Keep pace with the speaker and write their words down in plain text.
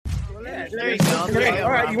There you go. All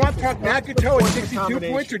right, you want to talk Nakato at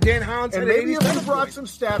 62 points or Dan Hollins at 87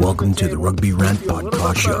 points? Welcome to the Rugby Rant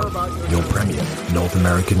podcast show, your premier North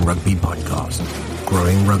American rugby podcast.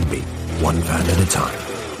 Growing rugby, one fan at a time.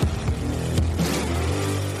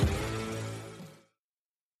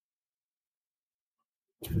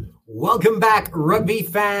 Welcome back, rugby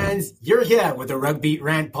fans. You're here with the Rugby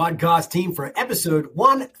Rant podcast team for episode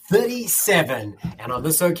 137. And on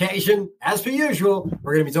this occasion, as per usual,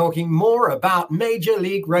 we're going to be talking more about Major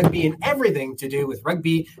League Rugby and everything to do with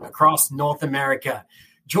rugby across North America.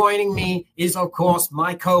 Joining me is, of course,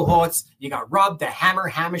 my cohorts. You got Rob, the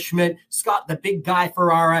Hammerschmidt, Scott, the Big Guy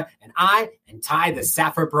Ferrara, and I, and Ty, the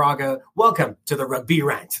Saffron Braga. Welcome to the Rugby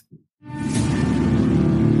Rant.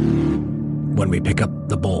 When we pick up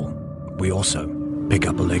the ball, we also pick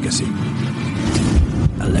up a legacy.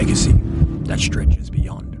 A legacy that stretches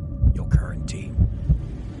beyond your current team.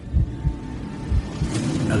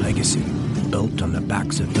 A legacy built on the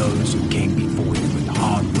backs of those who came before you with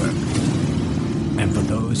hard work. And for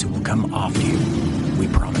those who will come after you, we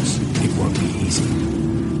promise it won't be easy.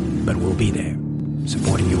 But we'll be there,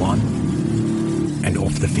 supporting you on and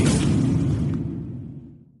off the field.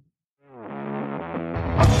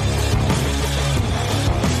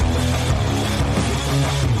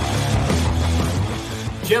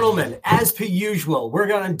 Gentlemen, as per usual, we're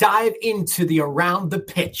going to dive into the around the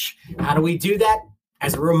pitch. How do we do that?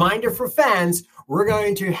 As a reminder for fans, we're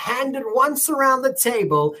going to hand it once around the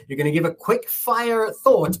table. You're going to give a quick fire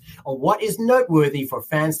thought on what is noteworthy for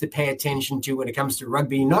fans to pay attention to when it comes to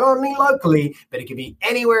rugby, not only locally, but it can be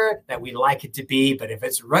anywhere that we like it to be. But if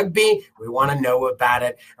it's rugby, we want to know about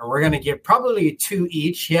it. And we're going to give probably two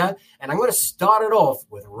each here. And I'm going to start it off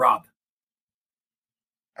with Rob.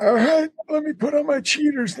 All right, let me put on my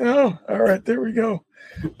cheaters now. All right, there we go.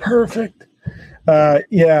 Perfect.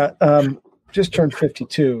 Just turned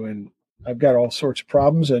 52, and I've got all sorts of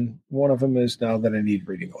problems, and one of them is now that I need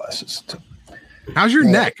reading glasses. How's your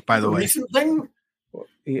neck, by the way? Recent thing?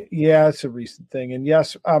 Yeah, it's a recent thing. And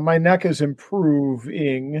yes, my neck is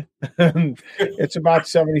improving. It's about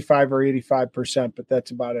 75 or 85%, but that's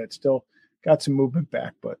about it. Still got some movement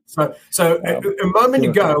back, but a moment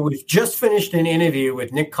ago, we've just finished an interview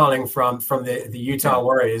with Nick Colling from the Utah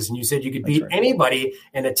Warriors, and you said you could beat anybody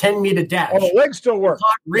in a 10-meter dash. Oh, the legs still work.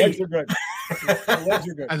 Legs are good. The legs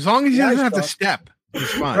are good. As long as he doesn't have to step,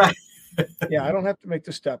 it's fine. Right. Yeah, I don't have to make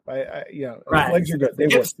the step. Right. Legs are good. They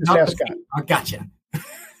work. Just ask Scott. I gotcha.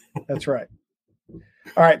 That's right.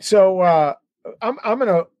 All right, so I'm going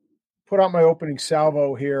to put out my opening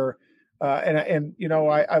salvo here.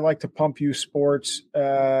 I like to pump youth sports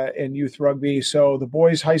and youth rugby. So the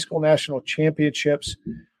boys high school national championships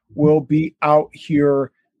will be out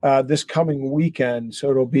here this coming weekend.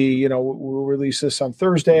 So it'll be, we'll release this on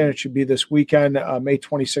Thursday, and it should be this weekend, May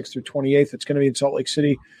 26th through 28th. It's going to be in Salt Lake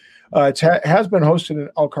City. It has been hosted in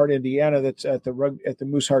Elkhart, Indiana. That's at the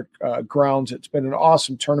Mooseheart grounds. It's been an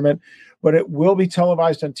awesome tournament, but it will be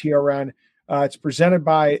televised on TRN. It's presented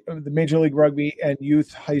by the Major League Rugby and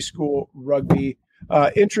Youth High School Rugby.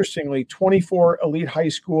 Interestingly, 24 elite high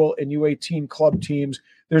school and U18 club teams.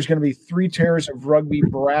 There's going to be 3 tiers of rugby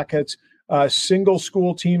brackets. Single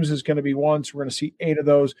school teams is going to be one, so we're going to see 8 of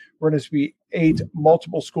those. We're going to see 8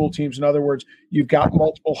 multiple school teams. In other words, you've got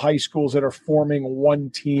multiple high schools that are forming one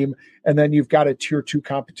team, and then you've got a tier 2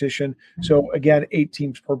 competition. So again, 8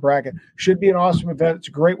 teams per bracket. Should be an awesome event. It's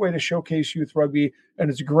a great way to showcase youth rugby, and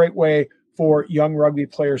it's a great way for young rugby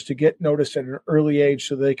players to get noticed at an early age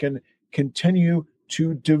so they can continue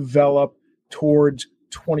to develop towards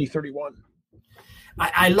 2031.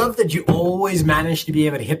 I love that you always manage to be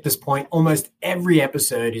able to hit this point. Almost every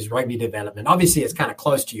episode is rugby development. Obviously, it's kind of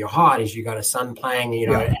close to your heart as you got a son playing,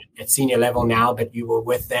 at senior level now, but you were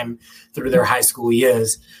with them through their high school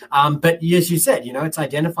years. But as you said, it's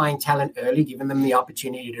identifying talent early, giving them the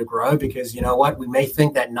opportunity to grow, because you know what? We may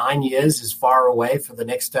think that 9 years is far away for the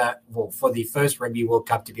next, for the first Rugby World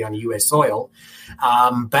Cup to be on U.S. soil.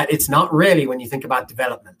 But it's not really when you think about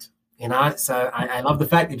development. So I love the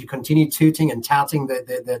fact that you continue tooting and touting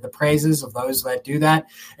the praises of those that do that.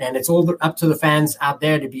 And it's all up to the fans out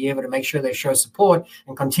there to be able to make sure they show support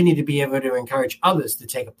and continue to be able to encourage others to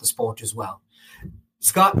take up the sport as well.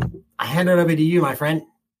 Scott, I hand it over to you, my friend.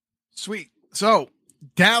 Sweet. So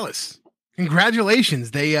Dallas, congratulations.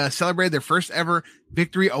 They celebrated their first ever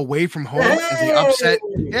victory away from home as they upset.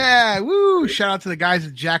 Yeah. Woo. Shout out to the guys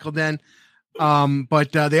at Jackal Den.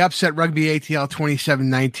 But they upset Rugby ATL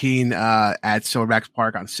 27-19 at Silverbacks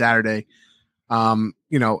Park on Saturday. One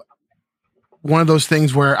of those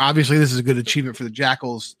things where obviously this is a good achievement for the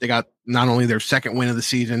Jackals. They got not only their second win of the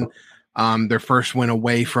season, their first win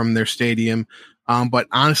away from their stadium, But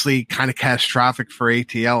honestly, kind of catastrophic for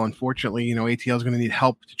ATL. Unfortunately, ATL is going to need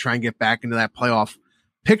help to try and get back into that playoff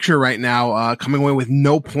picture right now. Coming away with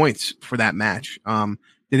no points for that match.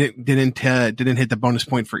 Didn't hit the bonus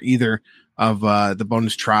point for either of the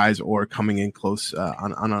bonus tries or coming in close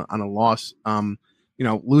on a loss.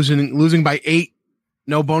 Losing by 8,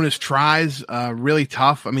 no bonus tries, really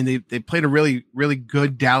tough. I mean, they played a really, really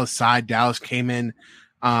good Dallas side. Dallas came in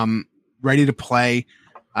ready to play.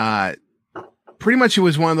 Pretty much it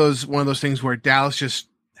was one of those things where Dallas just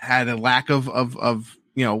had a lack of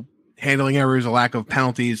handling errors, a lack of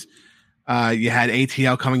penalties. You had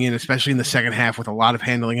ATL coming in, especially in the second half, with a lot of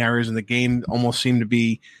handling errors, and the game almost seemed to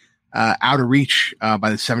be out of reach by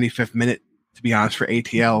the 75th minute, to be honest, for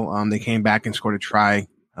ATL. They came back and scored a try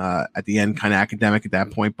at the end, kind of academic at that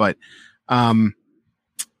point. But,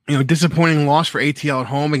 disappointing loss for ATL at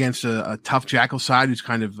home against a tough Jackal side who's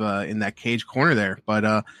kind of in that cage corner there.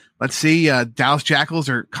 But let's see. Dallas Jackals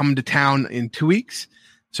are coming to town in 2 weeks.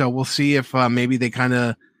 So we'll see if maybe they kind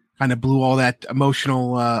of blew all that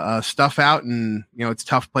emotional stuff out. And, it's a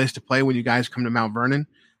tough place to play when you guys come to Mount Vernon.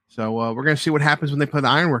 So we're going to see what happens when they play the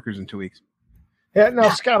Ironworkers in 2 weeks. Yeah, now,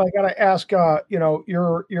 Scott, I got to ask,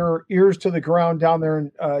 your ears to the ground down there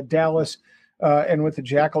in Dallas and with the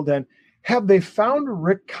Jackal Den. Have they found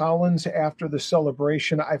Rick Collins after the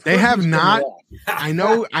celebration? They have not. I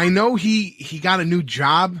know he got a new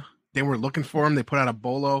job. They were looking for him. They put out a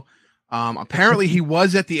bolo. Apparently he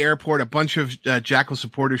was at the airport. A bunch of Jackal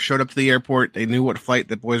supporters showed up to the airport. They knew what flight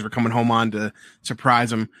the boys were coming home on to surprise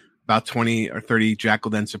them. About 20 or 30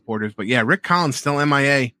 Jackal Den supporters. But yeah, Rick Collins still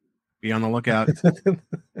MIA. Be on the lookout.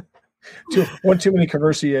 One too many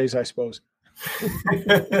Conversiers, I suppose.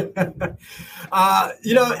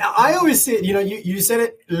 I always say, you said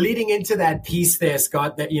it leading into that piece there,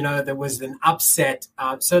 Scott, that, there was an upset.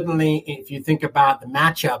 Certainly, if you think about the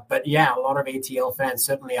matchup, but yeah, a lot of ATL fans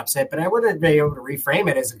certainly upset. But I wouldn't be able to reframe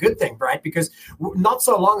it as a good thing, right? Because not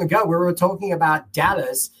so long ago, we were talking about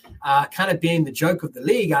Dallas kind of being the joke of the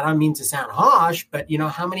league. I don't mean to sound harsh, but,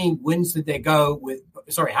 how many wins did they go with?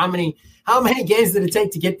 Sorry, how many games did it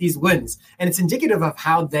take to get these wins? And it's indicative of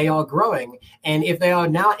how they are growing. And if they are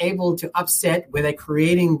now able to upset where they're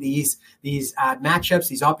creating these matchups,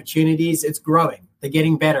 these opportunities, it's growing. They're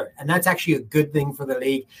getting better. And that's actually a good thing for the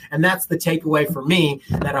league. And that's the takeaway for me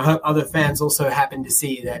that I hope other fans also happen to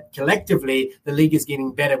see, that collectively the league is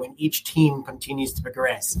getting better when each team continues to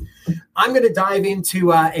progress. I'm going to dive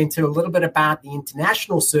into a little bit about the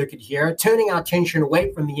international circuit here, turning our attention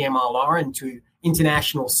away from the MLR and to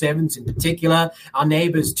international sevens in particular. Our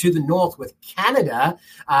neighbors to the north with Canada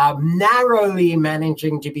narrowly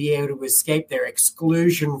managing to be able to escape their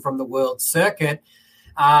exclusion from the world circuit.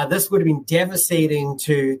 This would have been devastating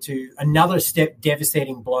to another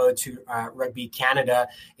devastating blow to Rugby Canada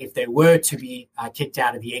if they were to be kicked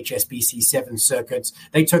out of the HSBC 7 circuits.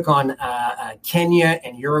 They took on Kenya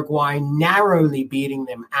and Uruguay, narrowly beating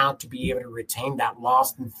them out to be able to retain that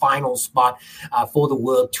last and final spot for the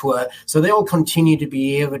World Tour. So they'll continue to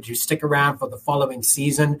be able to stick around for the following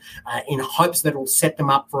season in hopes that it will set them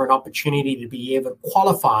up for an opportunity to be able to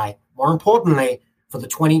qualify, more importantly, for the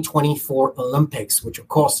 2024 Olympics, which, of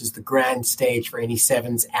course, is the grand stage for any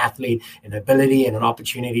sevens athlete, an ability and an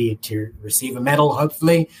opportunity to receive a medal,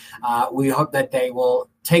 hopefully. We hope that they will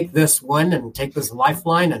take this win and take this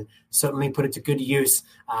lifeline and certainly put it to good use.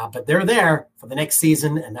 But they're there for the next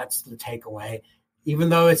season, and that's the takeaway. Even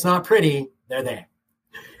though it's not pretty, they're there.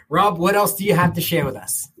 Rob, what else do you have to share with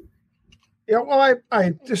us? Yeah, well,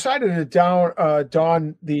 I decided to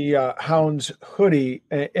don the Hounds hoodie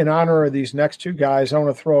in honor of these next two guys. I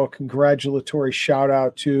want to throw a congratulatory shout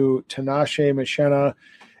out to Tinashe Machena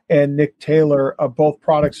and Nick Taylor, both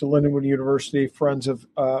products of Lindenwood University, friends of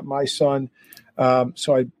my son.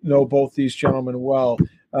 So I know both these gentlemen well.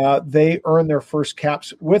 They earned their first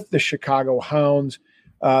caps with the Chicago Hounds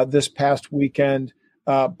this past weekend.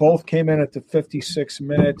 Both came in at the 56th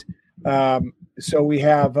minute. So we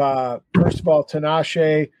have, first of all,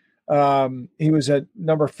 Tinashe. He was a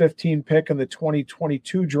number 15 pick in the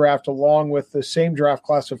 2022 draft, along with the same draft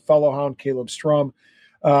class of fellow Hound Caleb Strum.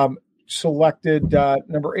 Selected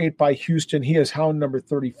number 8 by Houston. He is Hound number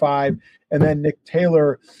 35. And then Nick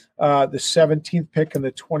Taylor, the 17th pick in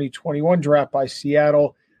the 2021 draft by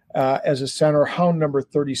Seattle as a center, Hound number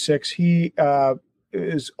 36. He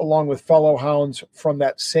is along with fellow Hounds from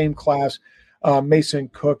that same class, Mason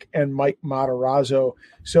Cook and Mike Matarazzo.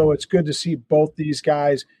 So it's good to see both these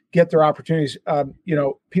guys get their opportunities.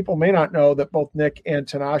 People may not know that both Nick and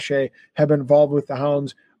Tinashe have been involved with the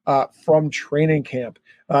Hounds from training camp.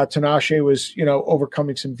 Tinashe was,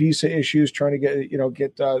 overcoming some visa issues, trying to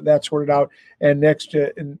get that sorted out. And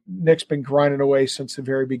Nick's been grinding away since the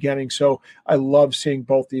very beginning. So I love seeing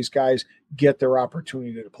both these guys get their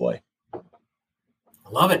opportunity to play. I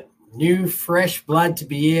love it. New, fresh blood to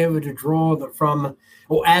be able to draw from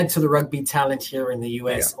or add to the rugby talent here in the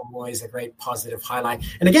US. Yeah. Always a great positive highlight.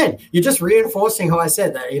 And again, you're just reinforcing how I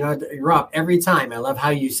said that, Rob, every time. I love how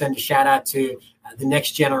you send a shout out to the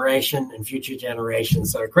next generation and future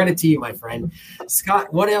generations. So credit to you, my friend.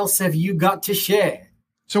 Scott, what else have you got to share?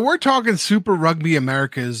 So we're talking Super Rugby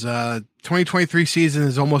Americas. 2023 season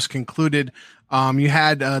is almost concluded. You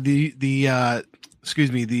had the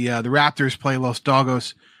Raptors play Los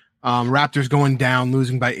Dogos. Raptors going down,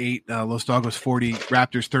 losing by 8. Los Dogos 40,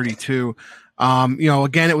 Raptors 32.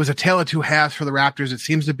 Again, it was a tale of two halves for the Raptors. It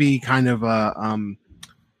seems to be kind of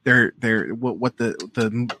their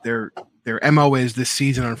MO is this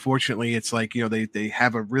season. Unfortunately, it's like they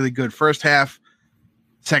have a really good first half,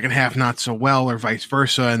 second half not so well, or vice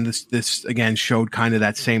versa. And this again showed kind of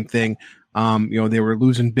that same thing. They were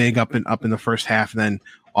losing big up in the first half, and then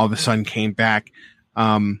all of a sudden came back.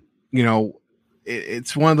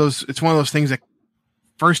 It's one of those things that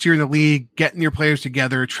first year in the league, getting your players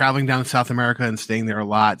together, traveling down to South America and staying there a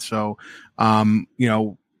lot. So,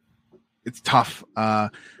 it's tough.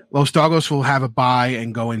 Los Dogos will have a bye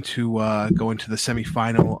and go into the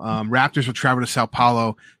semifinal. Raptors will travel to Sao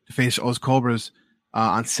Paulo to face Os Cobras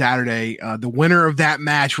on Saturday. The winner of that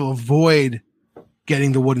match will avoid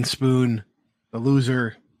getting the wooden spoon. The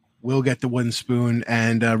loser will get the wooden spoon,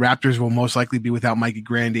 and Raptors will most likely be without Mikey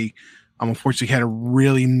Grandy. Unfortunately, had a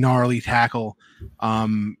really gnarly tackle.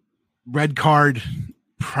 Red card,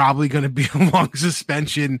 probably going to be a long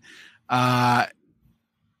suspension. The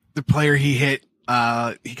player he hit,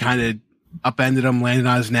 he kind of upended him, landed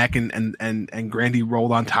on his neck, and Grandy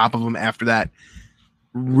rolled on top of him after that.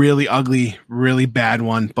 Really ugly, really bad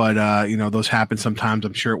one. But, those happen sometimes.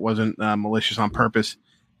 I'm sure it wasn't malicious on purpose.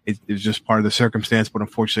 It was just part of the circumstance. But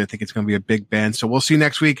unfortunately, I think it's going to be a big ban. So we'll see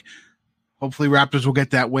next week. Hopefully Raptors will get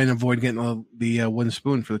that win, avoid getting the wooden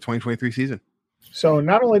spoon for the 2023 season. So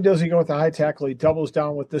not only does he go with the high tackle, he doubles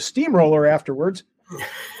down with the steamroller afterwards.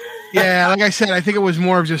 Yeah, like I said, I think it was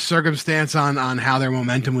more of just circumstance on how their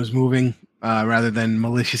momentum was moving rather than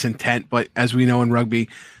malicious intent. But as we know in rugby,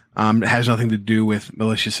 it has nothing to do with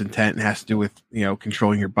malicious intent. It has to do with,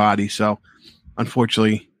 controlling your body. So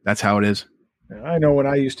unfortunately, that's how it is. I know when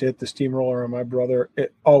I used to hit the steamroller on my brother,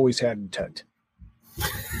 it always had intent.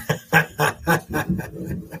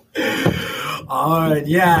 All right,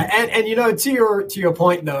 yeah, and to your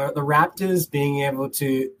point, the Raptors being able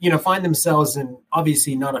to find themselves in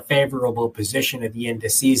obviously not a favorable position at the end of the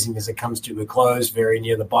season as it comes to a close, very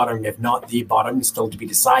near the bottom, if not the bottom, still to be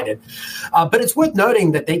decided. But it's worth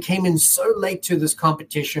noting that they came in so late to this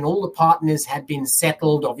competition. All the partners had been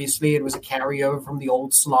settled. Obviously, it was a carryover from the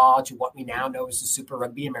old SLA to what we now know as the Super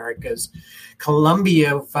Rugby Americas.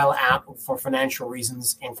 Colombia fell out for financial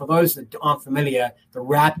reasons, and for those that aren't familiar, the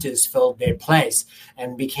Raptors filled their place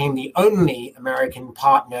and became the only American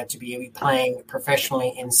partner to be playing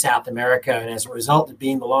professionally in South America. And as a result of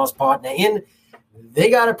being the last partner in,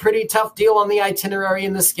 they got a pretty tough deal on the itinerary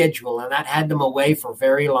and the schedule, and that had them away for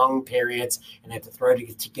very long periods and had to throw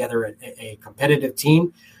together a competitive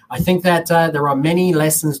team. I think that there are many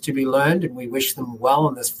lessons to be learned, and we wish them well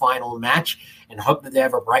in this final match and hope that they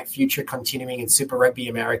have a bright future continuing in Super Rugby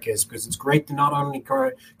Americas, because it's great to not only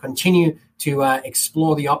continue to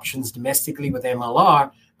explore the options domestically with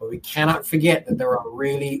MLR, but we cannot forget that there are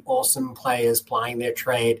really awesome players plying their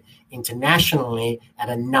trade internationally at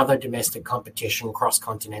another domestic competition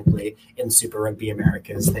cross-continentally in Super Rugby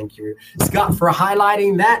Americas. Thank you, Scott, for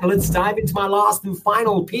highlighting that. Let's dive into my last and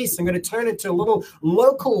final piece. I'm going to turn it to a little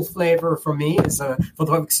local flavor for me. For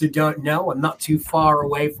those who don't know, I'm not too far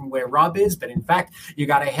away from where Rob is, but in fact, you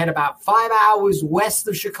got to head about 5 hours west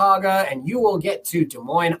of Chicago, and you will get to Des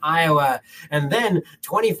Moines, Iowa. And then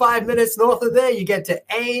 25 minutes north of there, you get to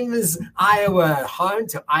Ames, Iowa, home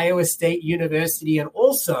to Iowa State University, and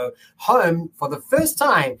also home for the first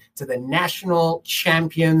time to the national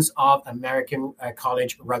champions of American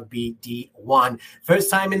college rugby D1.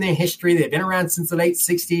 First time in their history. They've been around since the late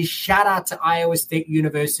 60s. Shout out to Iowa State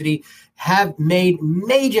University. Have made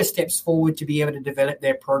major steps forward to be able to develop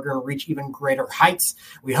their program and reach even greater heights.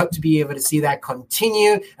 We hope to be able to see that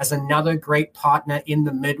continue as another great partner in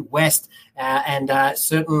the Midwest. And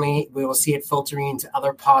certainly we will see it filtering into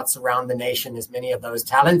other parts around the nation, as many of those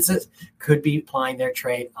talents could be applying their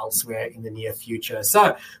trade elsewhere in the near future.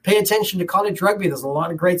 So pay attention to college rugby. There's a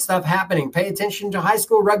lot of great stuff happening. Pay attention to high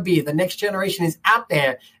school rugby. The next generation is out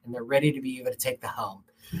there, and they're ready to be able to take the helm.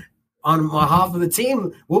 on behalf of the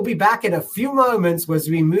team. We'll be back in a few moments as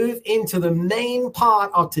we move into the main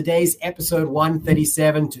part of today's episode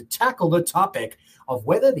 137 to tackle the topic of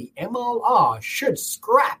whether the MLR should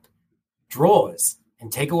scrap draws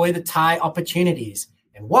and take away the tie opportunities,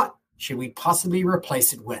 and what should we possibly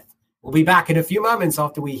replace it with. We'll be back in a few moments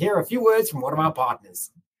after we hear a few words from one of our partners.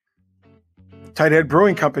 Tighthead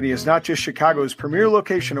Brewing Company is not just Chicago's premier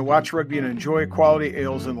location to watch rugby and enjoy quality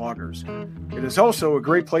ales and lagers. It is also a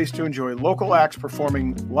great place to enjoy local acts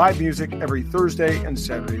performing live music every Thursday and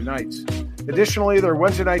Saturday nights. Additionally, their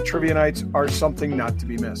Wednesday night trivia nights are something not to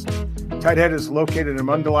be missed. Tighthead is located in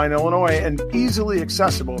Mundelein, Illinois, and easily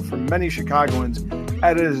accessible for many Chicagoans,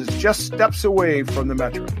 as it is just steps away from the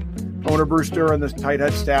metro. Owner Bruce Durr and the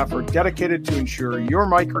Tighthead staff are dedicated to ensure your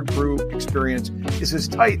microbrew experience is as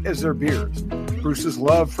tight as their beers. Bruce's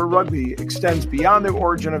love for rugby extends beyond the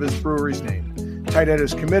origin of his brewery's name. Tighthead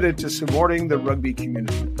is committed to supporting the rugby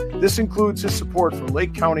community. This includes his support for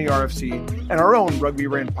Lake County RFC and our own Rugby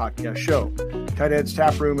Rant podcast show. Tighthead's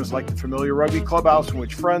tap room is like the familiar rugby clubhouse in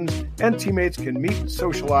which friends and teammates can meet,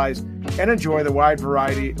 socialize, and enjoy the wide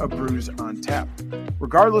variety of brews on tap.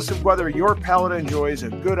 Regardless of whether your palate enjoys a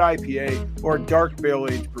good IPA or a dark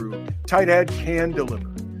barrel-aged brew, Tighthead can deliver.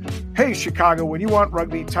 Hey, Chicago, when you want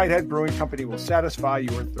rugby, Tighthead Brewing Company will satisfy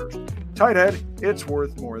your thirst. Tighthead, it's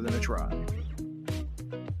worth more than a try.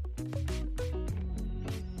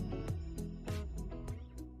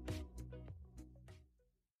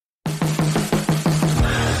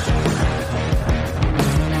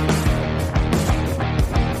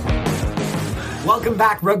 Welcome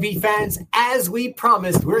back, rugby fans. As we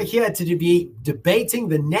promised, we're here to be debating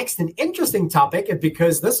the next and interesting topic,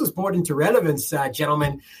 because this was brought into relevance,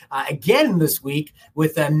 gentlemen, again this week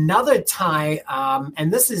with another tie.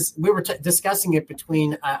 And this is, we were discussing it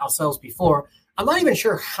between ourselves before. I'm not even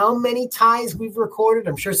sure how many ties we've recorded.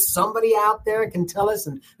 I'm sure somebody out there can tell us,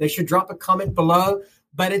 and they should drop a comment below.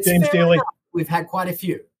 But it's James fair Daly. enough. We've had quite a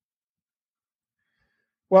few.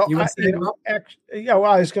 Well,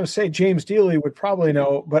 I was going to say James Dealey would probably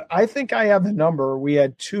know, but I think I have the number. We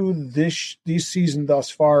had two this season thus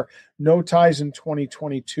far, no ties in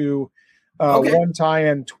 2022, one tie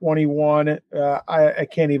in 21. I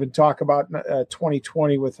can't even talk about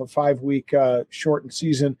 2020 with a 5-week shortened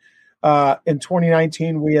season. In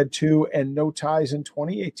 2019, we had 2 and no ties in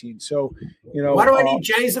 2018. So, why do I need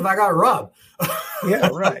Jays if I got Rob? Yeah,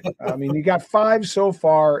 right. I mean, you got 5 so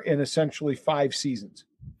far in essentially 5 seasons.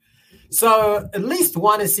 So at least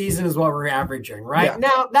one a season is what we're averaging, right? Yeah.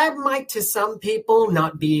 Now, that might to some people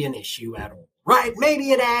not be an issue at all, right?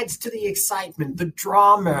 Maybe it adds to the excitement, the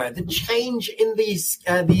drama, the change in the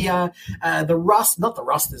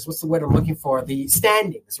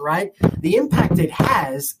standings, right? The impact it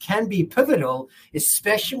has can be pivotal,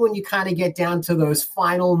 especially when you kind of get down to those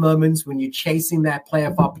final moments when you're chasing that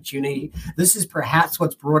playoff opportunity. This is perhaps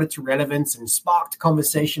what's brought it to relevance and sparked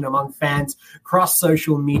conversation among fans across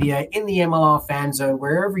social media, in the MLR fan zone,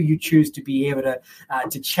 wherever you choose to be able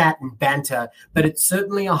to chat and banter. But it's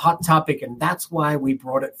certainly a hot topic, and that's why we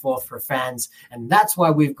brought it forth for fans, and that's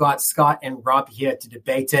why we've got Scott and Rob here to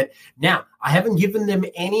debate it. Now, I haven't given them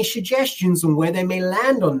any suggestions on where they may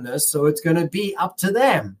land on this, so it's going to be up to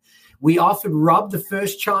them. We offered Rob the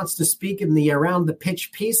first chance to speak in the Around the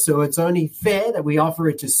Pitch piece, so it's only fair that we offer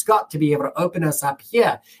it to Scott to be able to open us up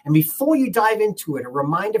here. And before you dive into it, a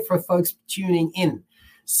reminder for folks tuning in,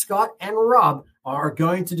 Scott and Rob are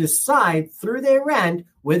going to decide through their rant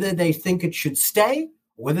whether they think it should stay,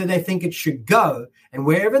 whether they think it should go, and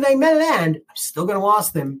wherever they may land, I'm still going to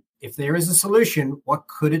ask them, if there is a solution, what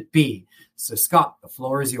could it be? So, Scott, the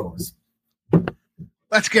floor is yours.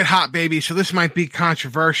 Let's get hot, baby. So this might be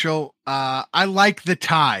controversial. I like the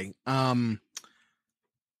tie. I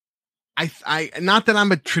not that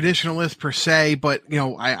I'm a traditionalist per se, but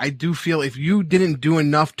I do feel if you didn't do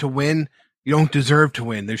enough to win, you don't deserve to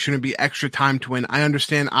win. There shouldn't be extra time to win. I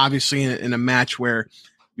understand, obviously, in a match where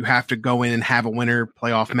you have to go in and have a winner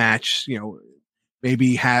playoff match,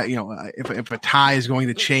 maybe if a tie is going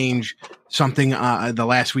to change something the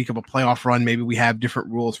last week of a playoff run, maybe we have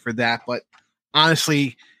different rules for that. But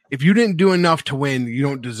honestly, if you didn't do enough to win, you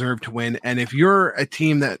don't deserve to win. And if you're a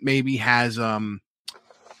team that maybe has a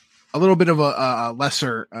little bit of a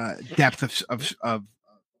lesser depth of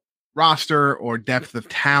roster or depth of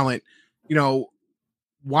talent,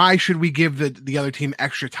 why should we give the other team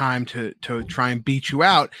extra time to try and beat you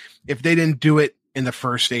out if they didn't do it in the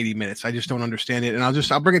first 80 minutes? I just don't understand it. And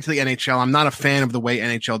I'll bring it to the NHL. I'm not a fan of the way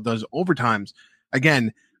NHL does overtimes.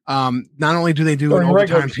 Again, not only do they do an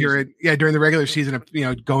overtime period, during the regular season,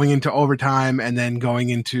 going into overtime and then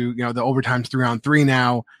going into, the overtime's 3-on-3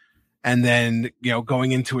 now. and then,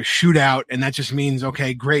 going into a shootout. And that just means,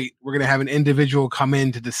 okay, great. We're going to have an individual come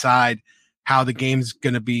in to decide how the game's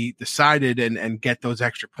going to be decided and get those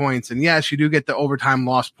extra points. And yes, you do get the overtime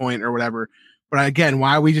loss point or whatever. But again,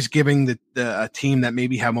 why are we just giving a team that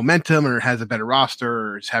maybe have momentum or has a better roster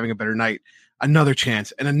or is having a better night another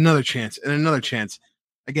chance and another chance and another chance?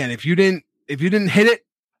 Again, if you didn't hit it,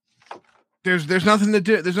 there's nothing to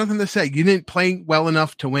do. There's nothing to say. You didn't play well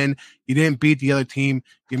enough to win. You didn't beat the other team.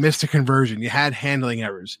 You missed a conversion. You had handling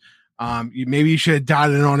errors. Maybe you should have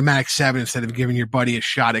dotted an automatic 7 instead of giving your buddy a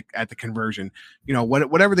shot at the conversion.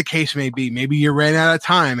 Whatever the case may be. Maybe you ran out of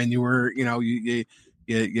time and you were,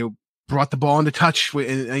 you brought the ball into touch,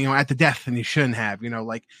 at the death, and you shouldn't have.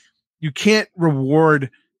 You can't reward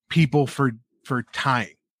people for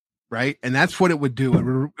tying, right? And that's what it would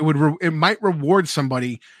do. It might reward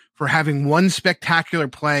somebody for having one spectacular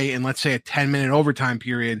play in, let's say, a 10-minute overtime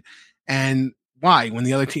period. And why? When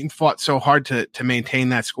the other team fought so hard to maintain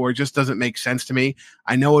that score, it just doesn't make sense to me.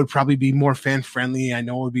 I know it would probably be more fan-friendly. I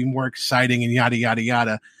know it would be more exciting and yada, yada,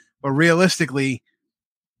 yada. But realistically,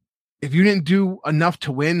 if you didn't do enough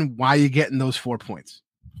to win, why are you getting those 4 points?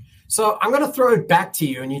 So I'm going to throw it back to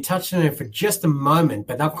you, and you touched on it for just a moment.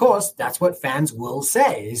 But of course, that's what fans will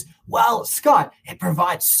say is, well, Scott, it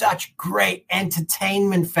provides such great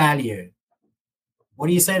entertainment value. What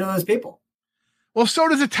do you say to those people? Well, so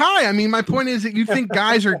does a tie. I mean, my point is that you think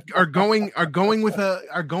guys are going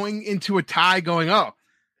into a tie going,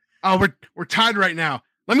 we're tied right now.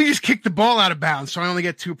 Let me just kick the ball out of bounds so I only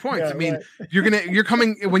get 2 points. Yeah, I mean,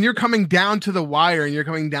 right. when you're coming down to the wire and you're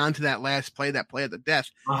coming down to that last play, that play at the death,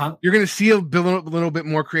 you're going to see a little bit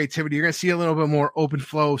more creativity. You're going to see a little bit more open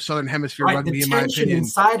flow Southern Hemisphere rugby, in my opinion. The tension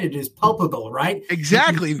inside it is palpable, right?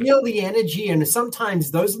 Exactly. You feel the energy, and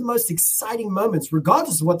sometimes those are the most exciting moments,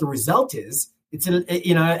 regardless of what the result is. It's and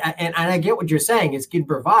I get what you're saying. It can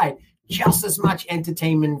provide just as much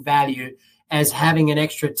entertainment value as having an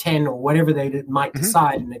extra 10 or whatever they might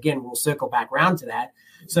decide. And again, we'll circle back around to that.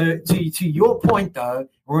 So to your point, though,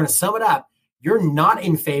 we're going to sum it up. You're not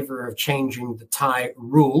in favor of changing the tie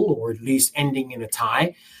rule, or at least ending in a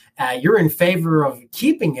tie. You're in favor of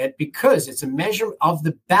keeping it because it's a measure of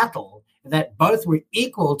the battle that both were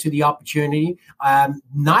equal to the opportunity.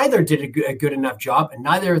 Neither did a good enough job, and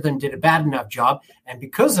neither of them did a bad enough job. And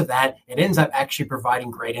because of that, it ends up actually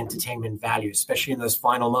providing great entertainment value, especially in those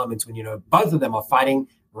final moments when, both of them are fighting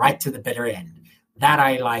right to the bitter end. That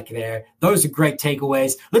I like there. Those are great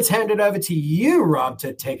takeaways. Let's hand it over to you, Rob,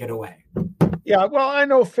 to take it away. Yeah, well, I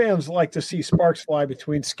know fans like to see sparks fly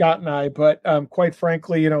between Scott and I, but quite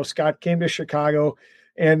frankly, Scott came to Chicago,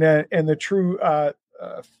 and the true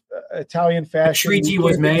Italian fashion. A treaty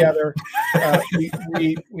was made. Together.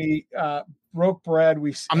 We broke bread.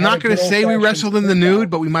 I'm not going to say we wrestled in the nude,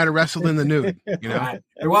 but we might have wrestled in the nude. Right.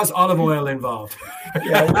 There was olive oil involved. We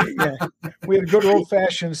had a good old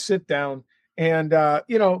fashioned sit down, and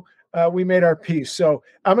we made our peace. So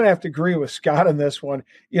I'm going to have to agree with Scott on this one.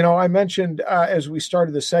 I mentioned as we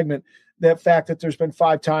started the segment that fact that there's been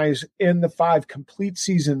 5 ties in the 5 complete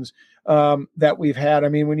seasons that we've had. I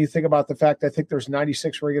mean, when you think about the fact, I think there's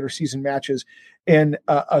 96 regular season matches in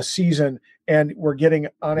a season, and we're getting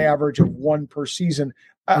on average of 1 per season.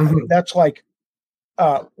 That's like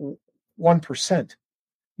 1%.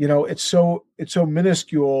 It's so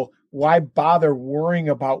minuscule. Why bother worrying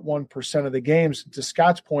about 1% of the games? To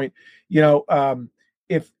Scott's point,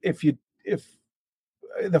 if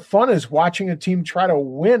the fun is watching a team try to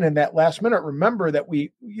win in that last minute. Remember that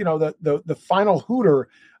the final hooter,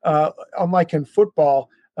 unlike in football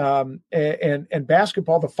and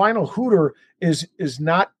basketball, the final hooter is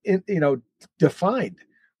not defined,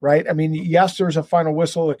 right? I mean, yes, there's a final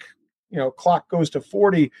whistle. Clock goes to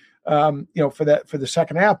 40, for the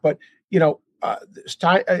second half, but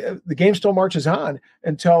the game still marches on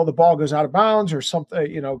until the ball goes out of bounds or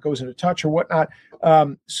something, goes into touch or whatnot.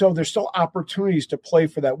 So there's still opportunities to play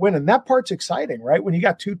for that win. And that part's exciting, right? When you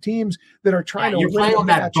got 2 teams that are trying to win. You're playing on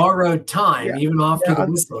that borrowed time, even after the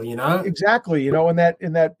whistle, Exactly. In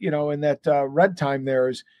that red time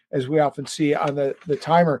there, as we often see on the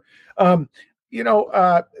timer.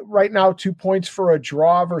 Right now, 2 points for a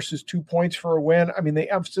draw versus 2 points for a win. I mean,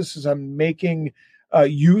 the emphasis is on making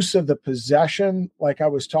use of the possession, like I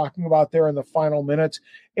was talking about there in the final minutes.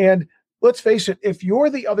 And let's face it, if you're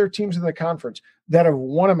the other teams in the conference that have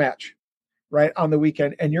won a match, right, on the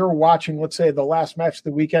weekend, and you're watching, let's say, the last match of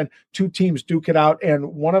the weekend, 2 teams duke it out, and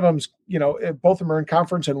one of them's, both of them are in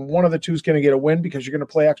conference, and one of the two is going to get a win because you're going to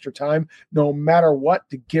play extra time no matter what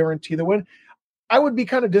to guarantee the win, I would be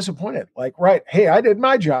kind of disappointed. Like, right, hey, I did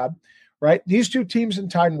my job, right? These 2 teams in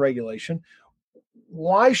tied in regulation.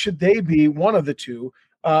 Why should they be one of the 2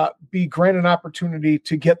 be granted an opportunity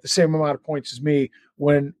to get the same amount of points as me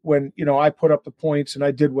when I put up the points and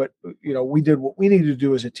I did what we did what we needed to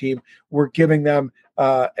do as a team. We're giving them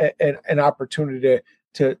an opportunity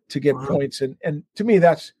to get points, and to me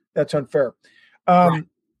that's unfair. Right.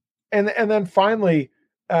 And then finally,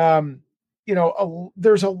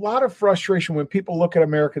 there's a lot of frustration when people look at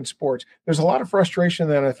American sports. There's a lot of frustration in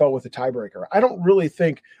the NFL with the tiebreaker. I don't really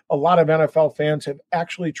think a lot of NFL fans have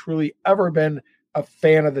truly ever been a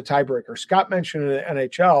fan of the tiebreaker. Scott mentioned in the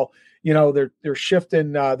NHL, they're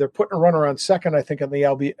shifting, they're putting a runner on second, I think, in the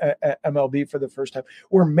MLB for the first time.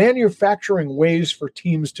 We're manufacturing ways for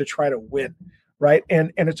teams to try to win, right?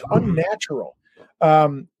 And it's unnatural.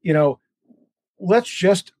 Let's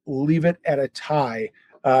just leave it at a tie.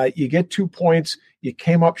 You get 2 points. You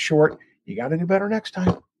came up short. You got to do better next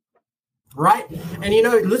time. Right. And,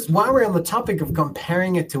 while we're on the topic of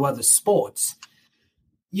comparing it to other sports,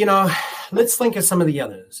 let's think of some of the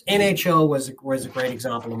others. NHL was a great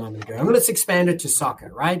example a moment ago. And let's expand it to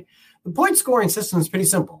soccer, right? The point scoring system is pretty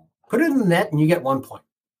simple. Put it in the net and you get 1 point,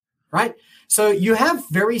 right? So you have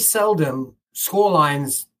very seldom score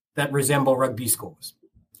lines that resemble rugby scores.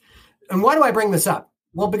 And why do I bring this up?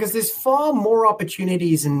 Well, because there's far more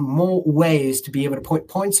opportunities and more ways to be able to put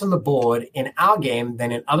points on the board in our game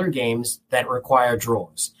than in other games that require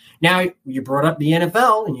draws. Now, you brought up the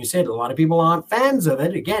NFL, and you said a lot of people aren't fans of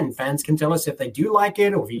it. Again, fans can tell us if they do like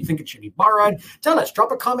it or if you think it should be borrowed. Tell us.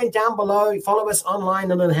 Drop a comment down below. Follow us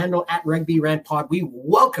online under the handle at Rugby Rant Pod. We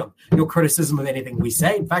welcome your criticism of anything we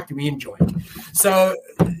say. In fact, we enjoy it. So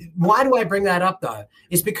why do I bring that up, though?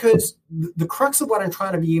 It's because the crux of what I'm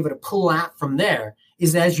trying to be able to pull out from there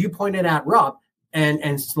is, as you pointed out, Rob,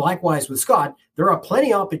 and likewise with Scott, there are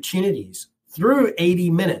plenty of opportunities through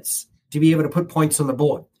 80 minutes to be able to put points on the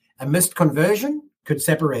board. A missed conversion could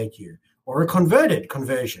separate you, or a converted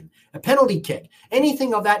conversion, a penalty kick,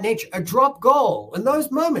 anything of that nature, a drop goal. In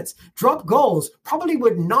those moments, drop goals probably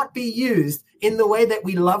would not be used in the way that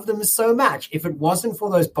we love them so much if it wasn't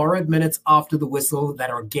for those borrowed minutes after the whistle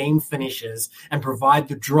that are game finishes and provide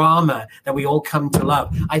the drama that we all come to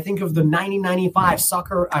love. I think of the 1995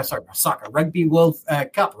 Rugby World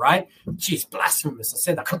Cup, right? Jeez, blasphemous. I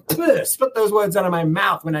said that. Split those words out of my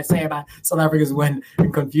mouth when I say about South Africa's win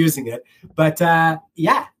and confusing it. But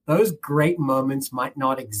those great moments might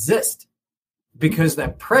not exist because the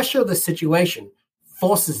pressure of the situation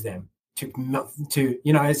forces them to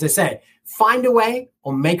as I say, find a way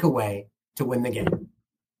or make a way to win the game.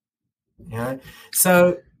 Yeah.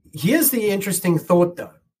 So here's the interesting thought,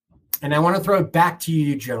 though, and I want to throw it back to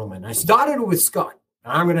you, gentlemen. I started with Scott,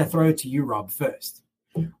 and I'm going to throw it to you, Rob, first.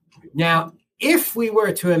 Now, if we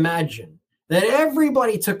were to imagine that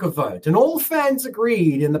everybody took a vote and all fans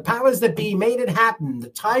agreed and the powers that be made it happen, the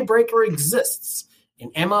tiebreaker exists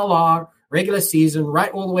in MLR, regular season,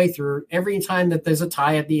 right all the way through, every time that there's a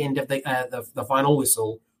tie at the end of the final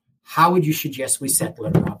whistle, how would you suggest we settle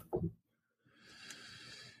it up?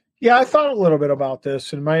 Yeah, I thought a little bit about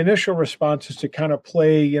this, and my initial response is to kind of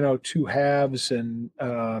play, two halves and,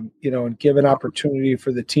 and give an opportunity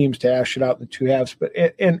for the teams to hash it out in the two halves. But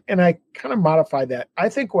and I kind of modified that. I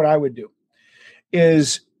think what I would do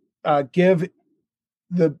is give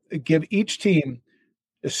each team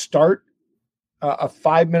to start a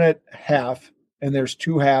 5-minute half, and there's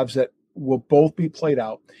two halves that will both be played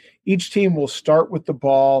out. Each team will start with the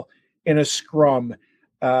ball in a scrum,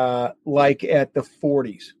 like at the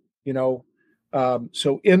 40s,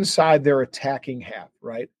 so inside their attacking half,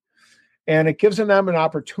 right? And it gives them an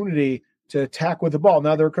opportunity to attack with the ball.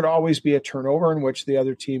 Now, there could always be a turnover in which the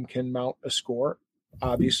other team can mount a score,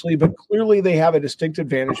 obviously, but clearly they have a distinct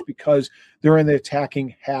advantage because they're in the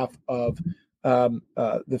attacking half of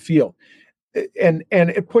the field. And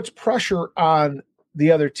it puts pressure on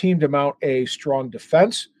the other team to mount a strong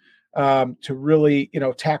defense, to really,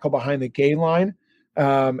 tackle behind the gain line,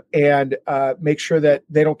 and make sure that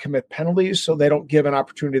they don't commit penalties, so they don't give an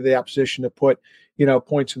opportunity to the opposition to put,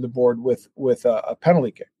 points on the board with a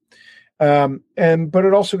penalty kick. But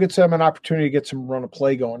it also gets them an opportunity to get some run of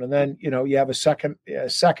play going. And then, you have a second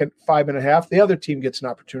 5.5, the other team gets an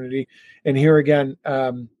opportunity. And here again,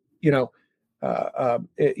 you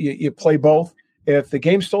play both. If the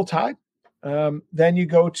game's still tied, then you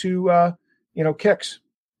go to, kicks.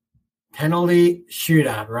 Penalty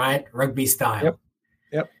shootout, right? Rugby style.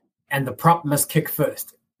 Yep. And the prop must kick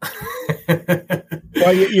first.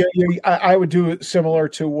 Well, I would do it similar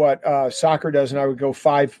to what soccer does, and I would go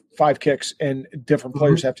five kicks, and different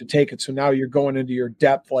players have to take it. So now you're going into your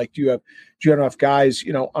depth. Like, do you have enough guys,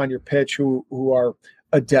 on your pitch who are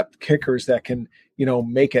adept kickers that can,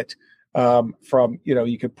 make it from,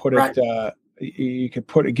 you could put it, you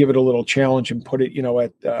could give it a little challenge and put it,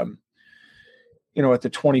 at the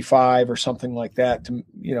 25 or something like that to,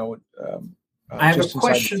 I have a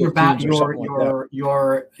question about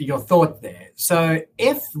your thought there. So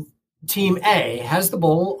if Team A has the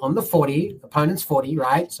ball on the 40, opponent's 40,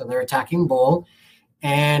 right? So they're attacking ball,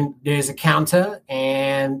 and there's a counter,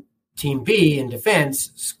 and Team B in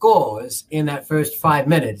defense scores in that first 5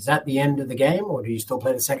 minutes. Is that the end of the game, or do you still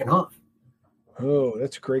play the second half? Oh,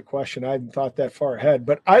 that's a great question. I hadn't thought that far ahead,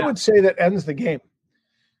 but I would say that ends the game.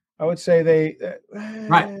 I would say they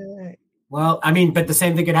right. Well, I mean, but the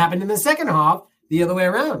same thing could happen in the second half, the other way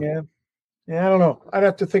around. Yeah, I don't know. I'd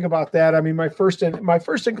have to think about that. I mean, my first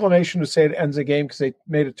inclination was say it ends the game because they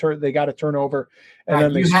made a turn, they got a turnover, and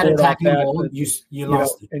then they had attacking that, ball. You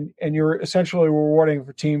lost it. And you're essentially rewarding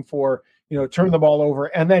the team for turn the ball over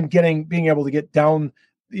and then being able to get down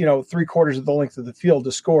 3/4 of the length of the field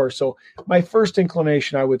to score. So my first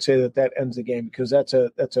inclination, I would say that ends the game because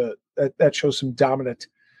that shows some dominant.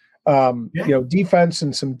 Defense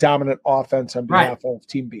and some dominant offense on behalf of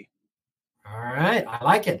Team B. All right. I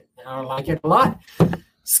like it. I like it a lot.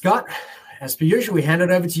 Scott, as per usual, we hand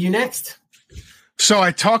it over to you next. So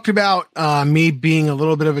I talked about me being a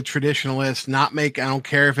little bit of a traditionalist, I don't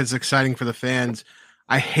care if it's exciting for the fans.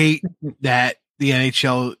 I hate that the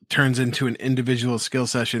NHL turns into an individual skill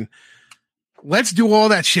session. Let's do all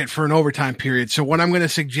that shit for an overtime period. So what I'm going to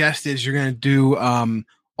suggest is you're going to do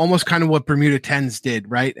almost kind of what Bermuda 10s did,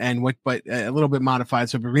 right? And but a little bit modified.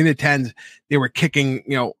 So Bermuda 10s, they were kicking,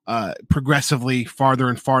 progressively farther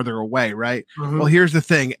and farther away, right? Mm-hmm. Well, here's the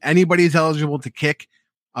thing. Anybody's eligible to kick.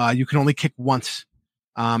 You can only kick once.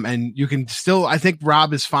 And you can still, I think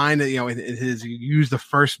Rob is fine that, you use the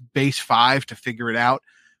first base 5 to figure it out.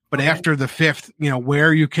 But after the 5th, where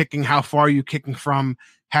are you kicking? How far are you kicking from?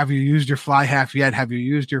 Have you used your fly half yet? Have you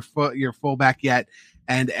used your fullback yet?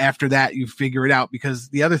 And after that, you figure it out, because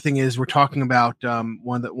the other thing is we're talking about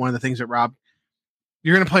one of the things that Rob,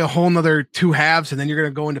 you're going to play a whole nother 2 halves, and then you're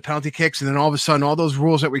going to go into penalty kicks. And then all of a sudden, all those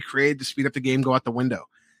rules that we created to speed up the game go out the window,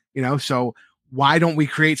 So why don't we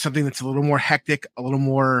create something that's a little more hectic, a little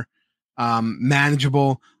more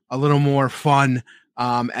manageable, a little more fun?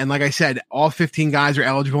 And like I said, all 15 guys are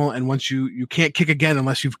eligible. And once you can't kick again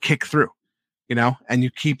unless you've kicked through, and you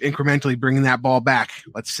keep incrementally bringing that ball back,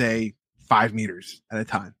 let's say 5 meters at a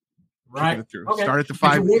time. Right. Okay. Start at the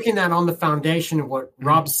 5. If you're working that on the foundation of what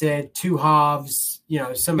Rob said, 2 halves,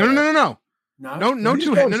 No. No,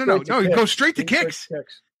 2 halves. No. You go straight to kicks.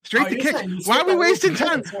 Straight to kicks. Why are we wasting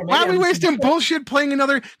time? Why are we wasting bullshit playing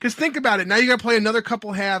another? Because think about it. Now you got to play another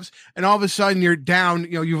couple halves, and all of a sudden you're down.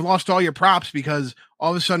 You've lost all your props because all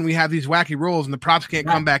of a sudden we have these wacky rules and the props can't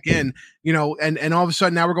come back in. And all of a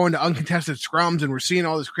sudden now we're going to uncontested scrums and we're seeing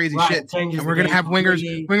all this crazy shit. And we're going to have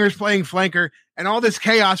wingers playing flanker and all this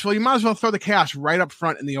chaos. Well, you might as well throw the chaos right up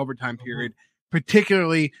front in the overtime period,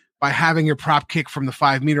 particularly by having your prop kick from the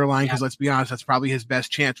 5-meter line. Because let's be honest, that's probably his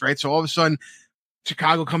best chance, right? So all of a sudden,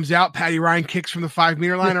 Chicago comes out. Patty Ryan kicks from the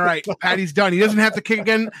 5-meter line. All right, Patty's done. He doesn't have to kick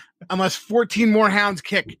again unless 14 more hounds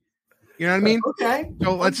kick. You know what I mean? Okay.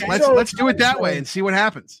 So let's do it that way and see what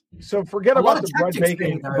happens. So forget about the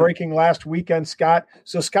bread breaking last weekend, Scott.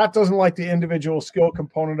 So Scott doesn't like the individual skill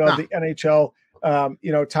component of the NHL,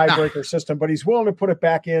 tiebreaker system, but he's willing to put it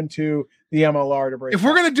back into the MLR to break. If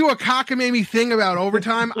we're going to do a cockamamie thing about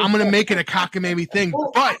overtime, I'm going to make it a cockamamie thing,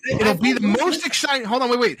 but it'll be the most exciting. Hold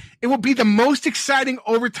on, wait. It will be the most exciting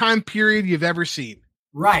overtime period you've ever seen.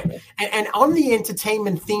 Right. And on the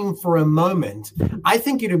entertainment theme for a moment, I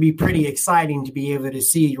think it'll be pretty exciting to be able to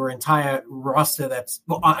see your entire roster that's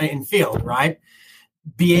in field, right?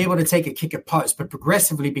 Be able to take a kick at post, but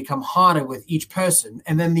progressively become harder with each person.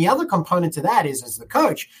 And then the other component to that is, as the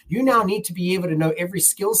coach, you now need to be able to know every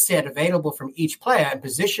skill set available from each player and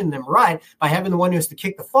position them right by having the one who has to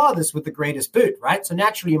kick the farthest with the greatest boot, right? So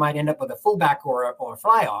naturally, you might end up with a fullback or a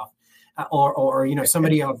fly off. Or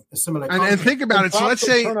somebody of a similar. And think about it. So let's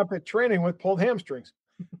say turn up at training with pulled hamstrings.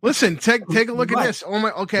 Listen, take a look at this. Oh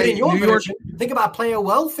my, okay. New York. Think about player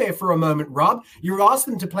welfare for a moment, Rob. You asked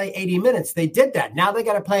them to play 80 minutes. They did that. Now they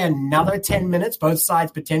got to play another 10 minutes, both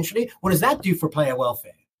sides potentially. What does that do for player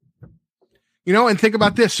welfare? And think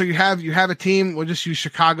about this. So you have a team. We'll just use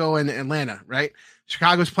Chicago and Atlanta, right?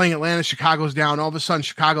 Chicago's playing Atlanta. Chicago's down. All of a sudden,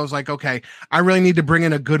 Chicago's like, okay, I really need to bring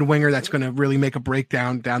in a good winger that's going to really make a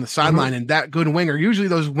breakdown down the sideline. And that good winger, usually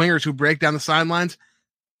those wingers who break down the sidelines,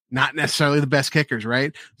 not necessarily the best kickers,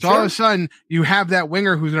 right? So all of a sudden, you have that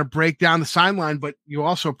winger who's going to break down the sideline, but you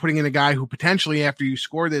also are putting in a guy who potentially, after you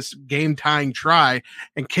score this game-tying try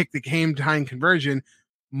and kick the game-tying conversion,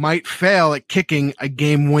 might fail at kicking a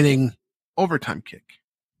game-winning overtime kick.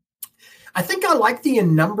 I think I like the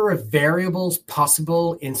number of variables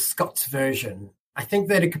possible in Scott's version. I think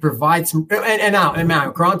that it could provide some, and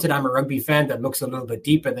now, granted, I'm a rugby fan that looks a little bit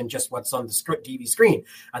deeper than just what's on the TV screen.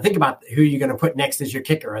 I think about who you're going to put next as your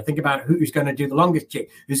kicker. I think about who's going to do the longest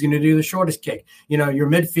kick, who's going to do the shortest kick, your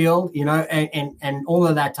midfield, and all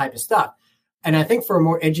of that type of stuff. And I think for a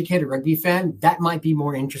more educated rugby fan, that might be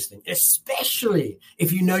more interesting, especially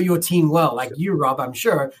if you know your team well, like you, Rob. I'm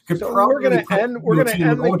sure. We're going to end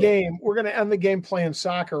the game. We're going to end the game playing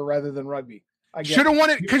soccer rather than rugby. Should have won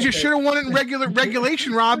it because you should have won it in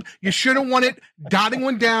regulation, Rob. You should have won it dotting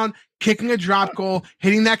one down, kicking a drop goal,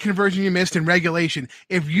 hitting that conversion you missed in regulation.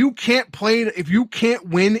 If you can't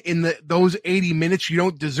win in those 80 minutes, you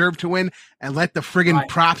don't deserve to win, and let the friggin'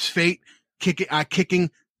 props fate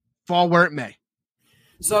kicking fall where it may.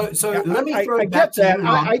 So let me throw I get that.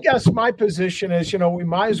 I guess my position is, we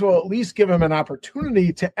might as well at least give him an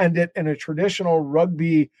opportunity to end it in a traditional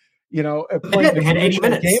rugby, playing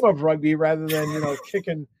a game of rugby rather than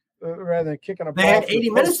kicking a ball. They had 80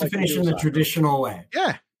 minutes to finish in the traditional way.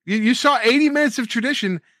 Yeah, you saw 80 minutes of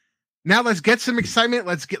tradition. Now let's get some excitement.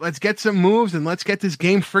 Let's get some moves, and let's get this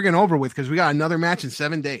game friggin' over with because we got another match in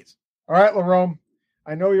 7 days. All right, Larome,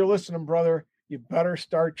 I know you're listening, brother. You better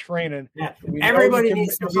start training. Yeah. Everybody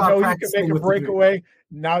needs to start practicing. You can make a breakaway.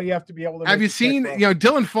 Now you have to be able to. Have you seen?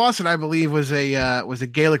 Dylan Fawcett, I believe, was a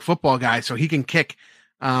Gaelic football guy, so he can kick.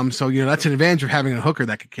 So that's an advantage of having a hooker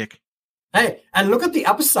that could kick. Hey, and look at the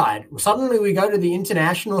upside. Suddenly we go to the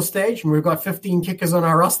international stage and we've got 15 kickers on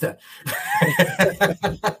our roster.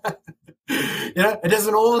 It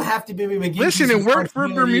doesn't all have to be McGee. Listen, it worked for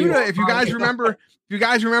Bermuda. If you guys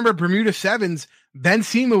remember Bermuda Sevens, Ben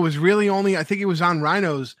Sema was really only, I think he was on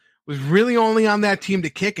Rhinos, was really only on that team to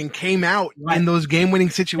kick and came out in those game-winning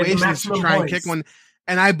situations to try and kick one.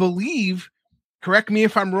 And I believe, correct me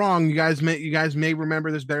if I'm wrong, you guys may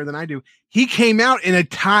remember this better than I do. He came out in a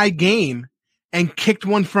tie game and kicked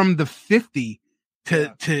one from the 50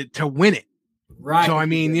 to win it. Right. So I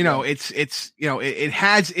mean, it's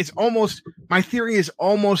almost, my theory has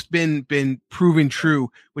almost been proven true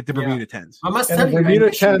with the Bermuda Tens. I must tell you, the Bermuda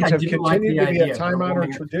Tens have continued to be a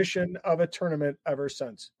time-honored tradition of a tournament ever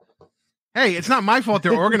since. Hey, it's not my fault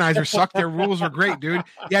their organizers suck. Their rules were great, dude.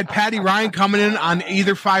 You had Patty Ryan coming in on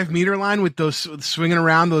either 5-meter line with those swinging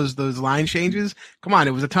around those line changes. Come on,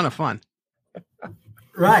 it was a ton of fun.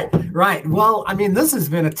 Right. Well, I mean, this has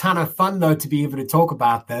been a ton of fun, though, to be able to talk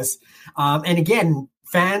about this. And again,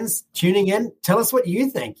 fans tuning in, tell us what you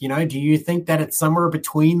think. Do you think that it's somewhere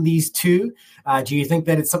between these two? Do you think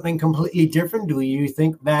that it's something completely different? Do you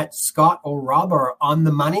think that Scott or Rob are on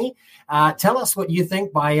the money? Tell us what you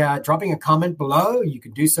think by dropping a comment below. You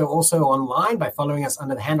can do so also online by following us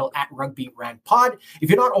under the handle @RugbyRantPod. If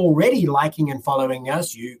you're not already liking and following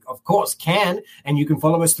us, you, of course, can. And you can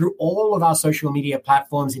follow us through all of our social media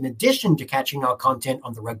platforms in addition to catching our content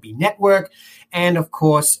on the Rugby Network and, of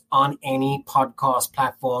course, on any podcast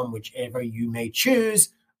platform, whichever you may choose.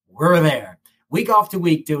 We're there week after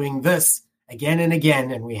week doing this again and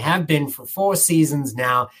again, and we have been for 4 seasons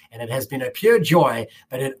now, and it has been a pure joy,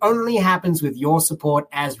 but it only happens with your support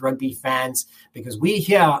as rugby fans, because we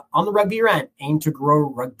here on the Rugby Rant aim to grow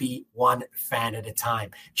rugby one fan at a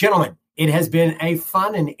time. Gentlemen, it has been a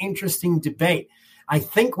fun and interesting debate. I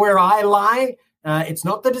think where I lie, it's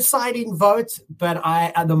not the deciding vote, but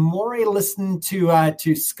the more I listened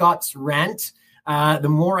to Scott's rant, the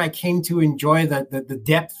more I came to enjoy the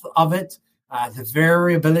depth of it. The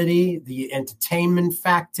variability, the entertainment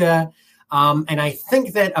factor. And I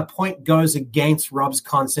think that a point goes against Rob's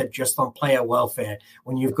concept just on player welfare.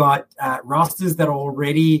 When you've got rosters that are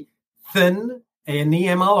already thin in the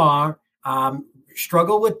MLR,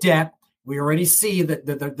 struggle with depth, we already see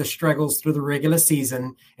the struggles through the regular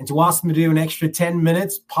season. And to ask them to do an extra 10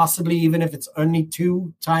 minutes, possibly even if it's only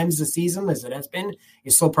 2 times the season, as it has been,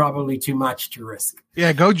 is still probably too much to risk.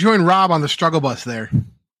 Yeah, go join Rob on the struggle bus there.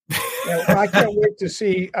 I can't wait to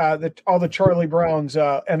see all the Charlie Browns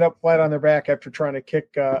end up flat on their back after trying to kick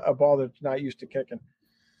a ball that's not used to kicking.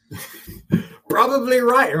 Probably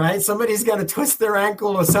right? Somebody's going to twist their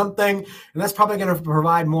ankle or something, and that's probably going to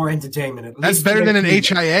provide more entertainment. That's better than an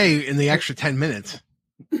HIA in the extra 10 minutes.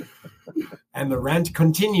 And the rant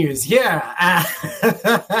continues. Yeah.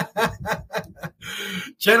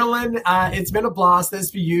 Gentlemen, it's been a blast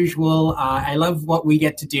as per usual. I love what we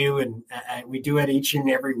get to do, and we do it each and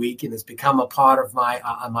every week, and it's become a part of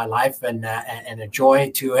my life and a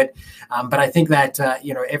joy to it. But I think that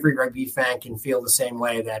every rugby fan can feel the same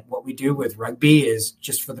way, that what we do with rugby is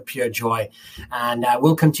just for the pure joy, and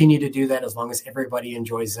we'll continue to do that as long as everybody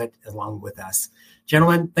enjoys it along with us.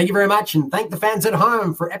 Gentlemen, thank you very much, and thank the fans at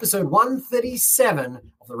home for episode 137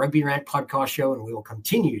 of the Rugby Rant podcast show, and we will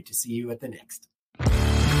continue to see you at the next.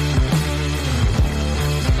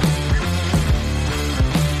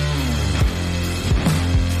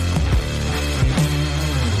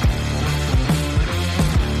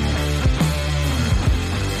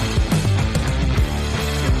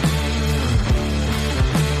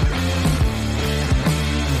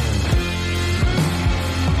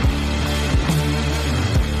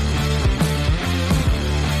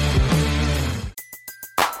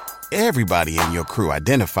 Everybody in your crew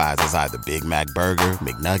identifies as either Big Mac Burger,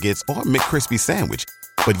 McNuggets, or McCrispy Sandwich.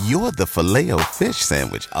 But you're the Filet-O-Fish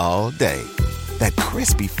Sandwich all day. That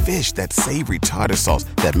crispy fish, that savory tartar sauce,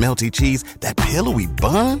 that melty cheese, that pillowy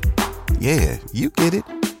bun. Yeah, you get it.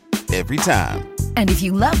 Every time. And if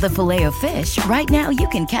you love the Filet-O-Fish, right now you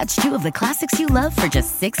can catch two of the classics you love for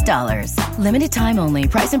just $6. Limited time only.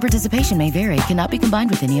 Price and participation may vary. Cannot be combined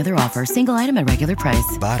with any other offer. Single item at regular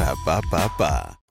price. Ba-da-ba-ba-ba.